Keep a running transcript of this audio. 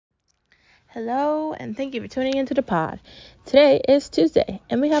Hello, and thank you for tuning into the pod. Today is Tuesday,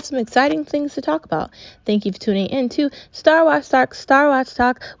 and we have some exciting things to talk about. Thank you for tuning in to Star Watch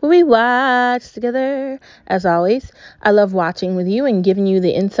Talk, where we watch together. As always, I love watching with you and giving you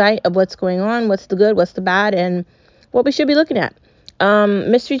the insight of what's going on, what's the good, what's the bad, and what we should be looking at.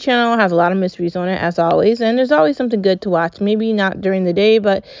 Mystery Channel has a lot of mysteries on it, as always, and there's always something good to watch. Maybe not during the day,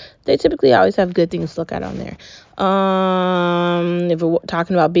 but they typically always have good things to look at on there. If we're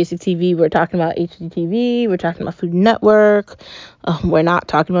talking about basic TV, we're talking about HGTV, we're talking about Food Network, we're not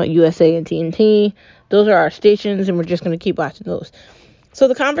talking about USA and TNT. Those are our stations, and we're just going to keep watching those. So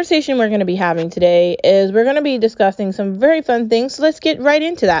the conversation we're going to be having today is we're going to be discussing some very fun things. So let's get right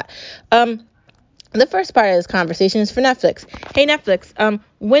into that. The first part of this conversation is for Netflix. Hey Netflix,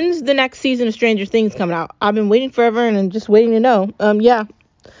 when's the next season of Stranger Things coming out? I've been waiting forever and I'm just waiting to know.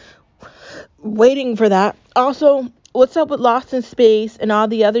 Waiting for that. Also, what's up with Lost in Space and all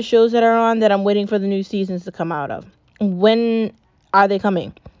the other shows that are on that I'm waiting for the new seasons to come out of? When are they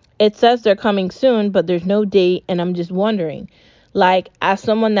coming? It says they're coming soon, but there's no date, and I'm just wondering, like, as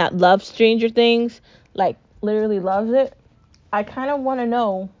someone that loves Stranger Things, like, literally loves it, I kind of want to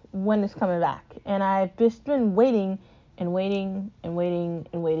know when it's coming back. And I've just been waiting and waiting and waiting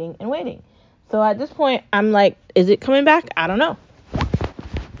and waiting and waiting. So at this point, I'm like, is it coming back? I don't know.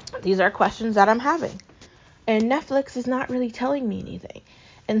 These are questions that I'm having. And Netflix is not really telling me anything.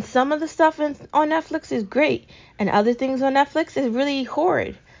 And some of the stuff on Netflix is great. And other things on Netflix is really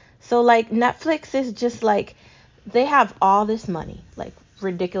horrid. So, like, Netflix is just like, they have all this money, like,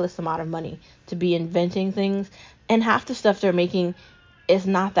 ridiculous amount of money to be inventing things. And half the stuff they're making is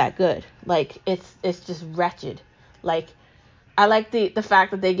not that good. Like, it's just wretched. Like, I like the fact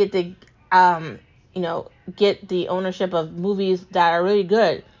that they get to, get the ownership of movies that are really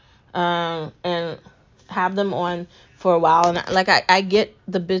good, and have them on for a while. And like, I get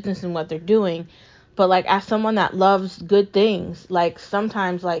the business and what they're doing, but like, as someone that loves good things, like,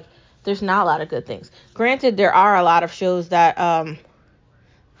 sometimes, like, there's not a lot of good things. Granted, there are a lot of shows that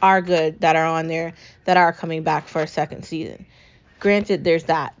are good that are on there that are coming back for a second season. Granted, there's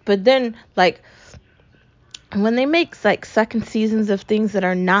that. But then, like, when they make, like, second seasons of things that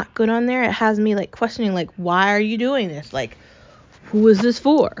are not good on there, it has me, like, questioning, like, why are you doing this? Like, who is this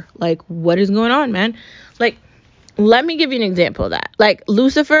for? Like, what is going on, man? Like, let me give you an example of that. Like,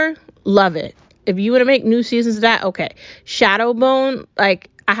 Lucifer, love it. If you want to make new seasons of that, okay. Shadowbone,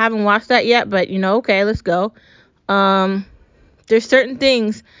 like, I haven't watched that yet, but, okay, let's go. There's certain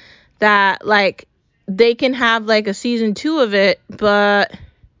things that, like, they can have, like, a season 2 of it, but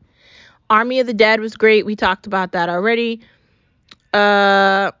Army of the Dead was great. We talked about that already.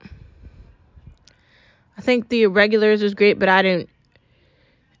 I think The Irregulars was great, but I didn't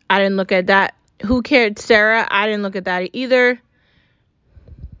look at that. Who Cared, Sarah? I didn't look at that either.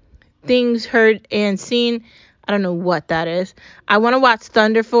 Things Heard and Seen. I don't know what that is. I want to watch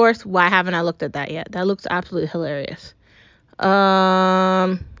Thunder Force. Why haven't I looked at that yet? That looks absolutely hilarious.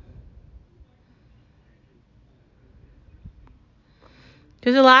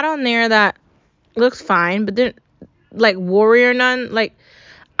 There's a lot on there that looks fine, but then, like, Warrior Nun, like,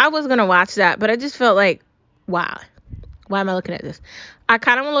 I was gonna watch that, but I just felt like, wow, why am I looking at this? I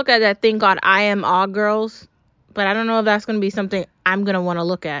kind of want to look at that thing called I Am All Girls, but I don't know if that's gonna be something I'm gonna want to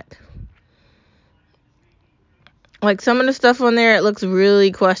look at. Like, some of the stuff on there, it looks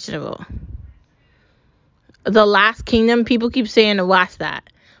really questionable. The Last Kingdom, people keep saying to watch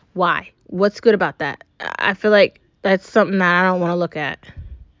that. Why? What's good about that? I feel like that's something that I don't want to look at.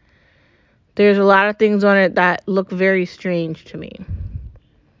 There's a lot of things on it that look very strange to me.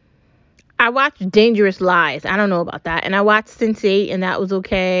 I watched Dangerous Lies. I don't know about that. And I watched Sense8, and that was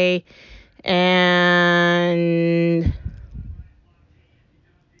okay. And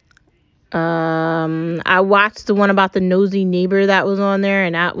I watched the one about the nosy neighbor that was on there,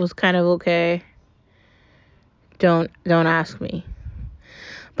 and that was kind of okay. Don't ask me.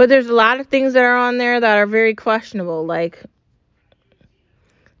 But there's a lot of things that are on there that are very questionable. Like,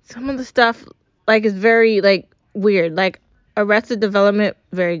 some of the stuff, like, is very, like, weird. Like, Arrested Development,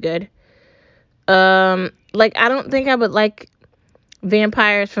 very good. Like, I don't think I would like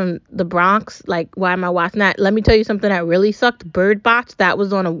Vampires from the Bronx. Like, why am I watching that? Let me tell you something that really sucked. Bird Box. That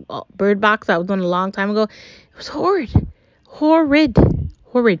was on a long time ago. It was horrid.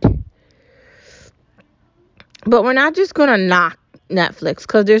 But we're not just gonna knock Netflix,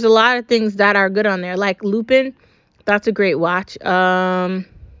 because there's a lot of things that are good on there. Like Lupin, that's a great watch. Lost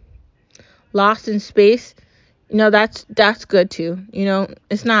in Space, that's good too.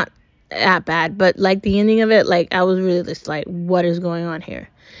 It's not that bad, but, like, the ending of it, like, I was really just like, what is going on here?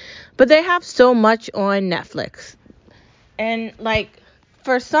 But they have so much on Netflix, and, like,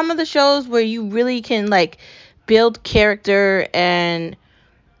 for some of the shows where you really can like build character, and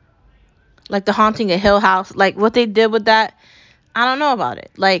like The Haunting of Hill House, like what they did with that, I don't know about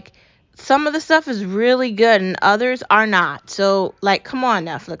it. Like some of the stuff is really good and others are not. So like, come on,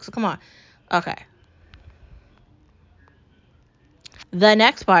 Netflix, come on. Okay. The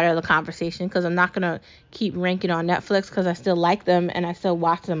next part of the conversation, because I'm not gonna keep ranking on Netflix because I still like them and I still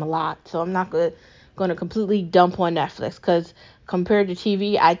watch them a lot. So I'm not gonna completely dump on Netflix, because compared to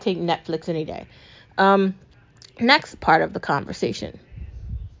TV, I take Netflix any day. Next part of the conversation.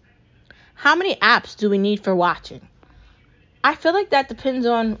 How many apps do we need for watching? I feel like that depends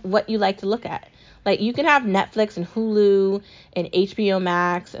on what you like to look at. Like you can have Netflix and Hulu and HBO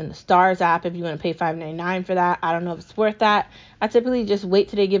Max and the Stars app if you want to pay $5.99 for that. I don't know if it's worth that. I typically just wait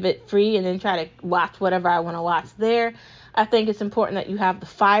till they give it free and then try to watch whatever I want to watch there. I think it's important that you have the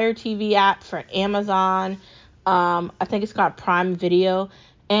Fire TV app for Amazon. I think it's called Prime Video,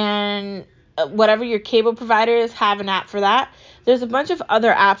 and whatever your cable provider is, have an app for that. There's a bunch of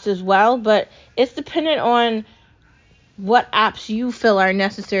other apps as well, but it's dependent on what apps you feel are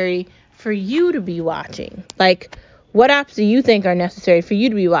necessary for you to be watching. Like, what apps do you think are necessary for you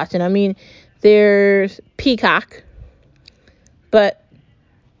to be watching? I mean, there's Peacock, but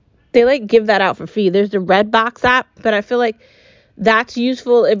they like give that out for free. There's the Redbox app, but I feel like that's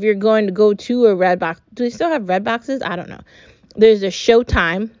useful if you're going to go to a Redbox. Do they still have Redboxes? I don't know. There's a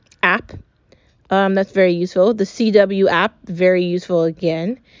Showtime app. That's very useful. The CW app, very useful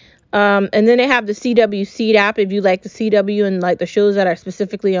again. And then they have the CW Seed app if you like the CW and like the shows that are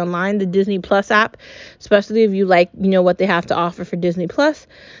specifically online. The Disney Plus app, especially if you like, what they have to offer for Disney Plus.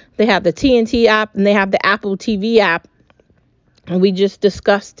 They have the TNT app, and they have the Apple TV app. And we just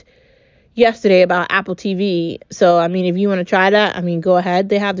discussed yesterday about Apple TV. So, I mean, if you want to try that, I mean, go ahead.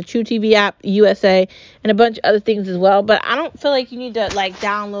 They have the True TV app, USA, and a bunch of other things as well. But I don't feel like you need to like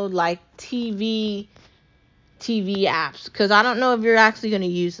download like TV apps, because I don't know if you're actually going to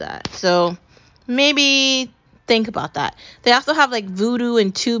use that. So maybe think about that. They also have like Vudu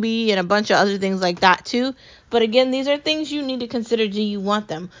and Tubi and a bunch of other things like that too. But again, these are things you need to consider. Do you want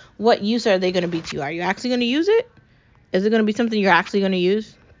them? What use are they going to be to you? Are you actually going to use it? Is it going to be something you're actually going to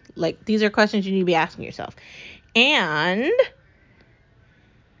use? Like, these are questions you need to be asking yourself. And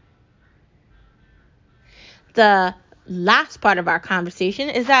the last part of our conversation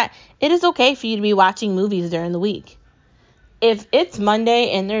is that it is okay for you to be watching movies during the week. If it's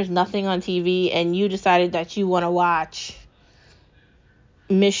Monday and there's nothing on TV and you decided that you want to watch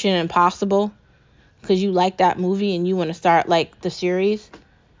Mission Impossible because you like that movie and you want to start like the series,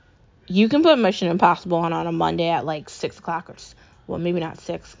 you can put Mission Impossible on a Monday at like 6 o'clock, or well, maybe not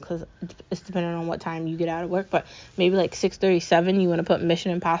 6 because it's depending on what time you get out of work, but maybe like 6:37 you want to put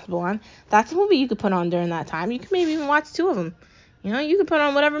Mission Impossible on. That's a movie you could put on during that time. You can maybe even watch 2 of them. You can put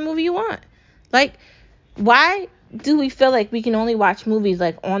on whatever movie you want. Like, why do we feel like we can only watch movies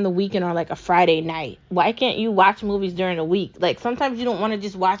like on the weekend or like a Friday night? Why can't you watch movies during the week? Like, sometimes you don't want to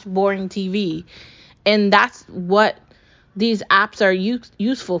just watch boring TV, and that's what these apps are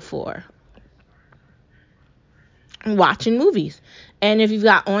useful for. Watching movies. And if you've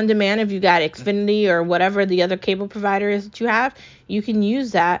got on demand, if you've got Xfinity or whatever the other cable provider is that you have, you can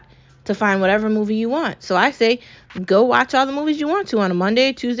use that to find whatever movie you want. So I say go watch all the movies you want to on a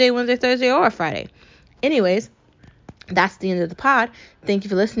Monday, Tuesday, Wednesday, Thursday, or a Friday. Anyways, that's the end of the pod. Thank you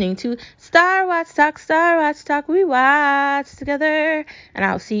for listening to Star Watch Talk. We watch together. And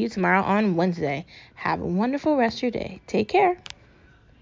I'll see you tomorrow on Wednesday. Have a wonderful rest of your day. Take care.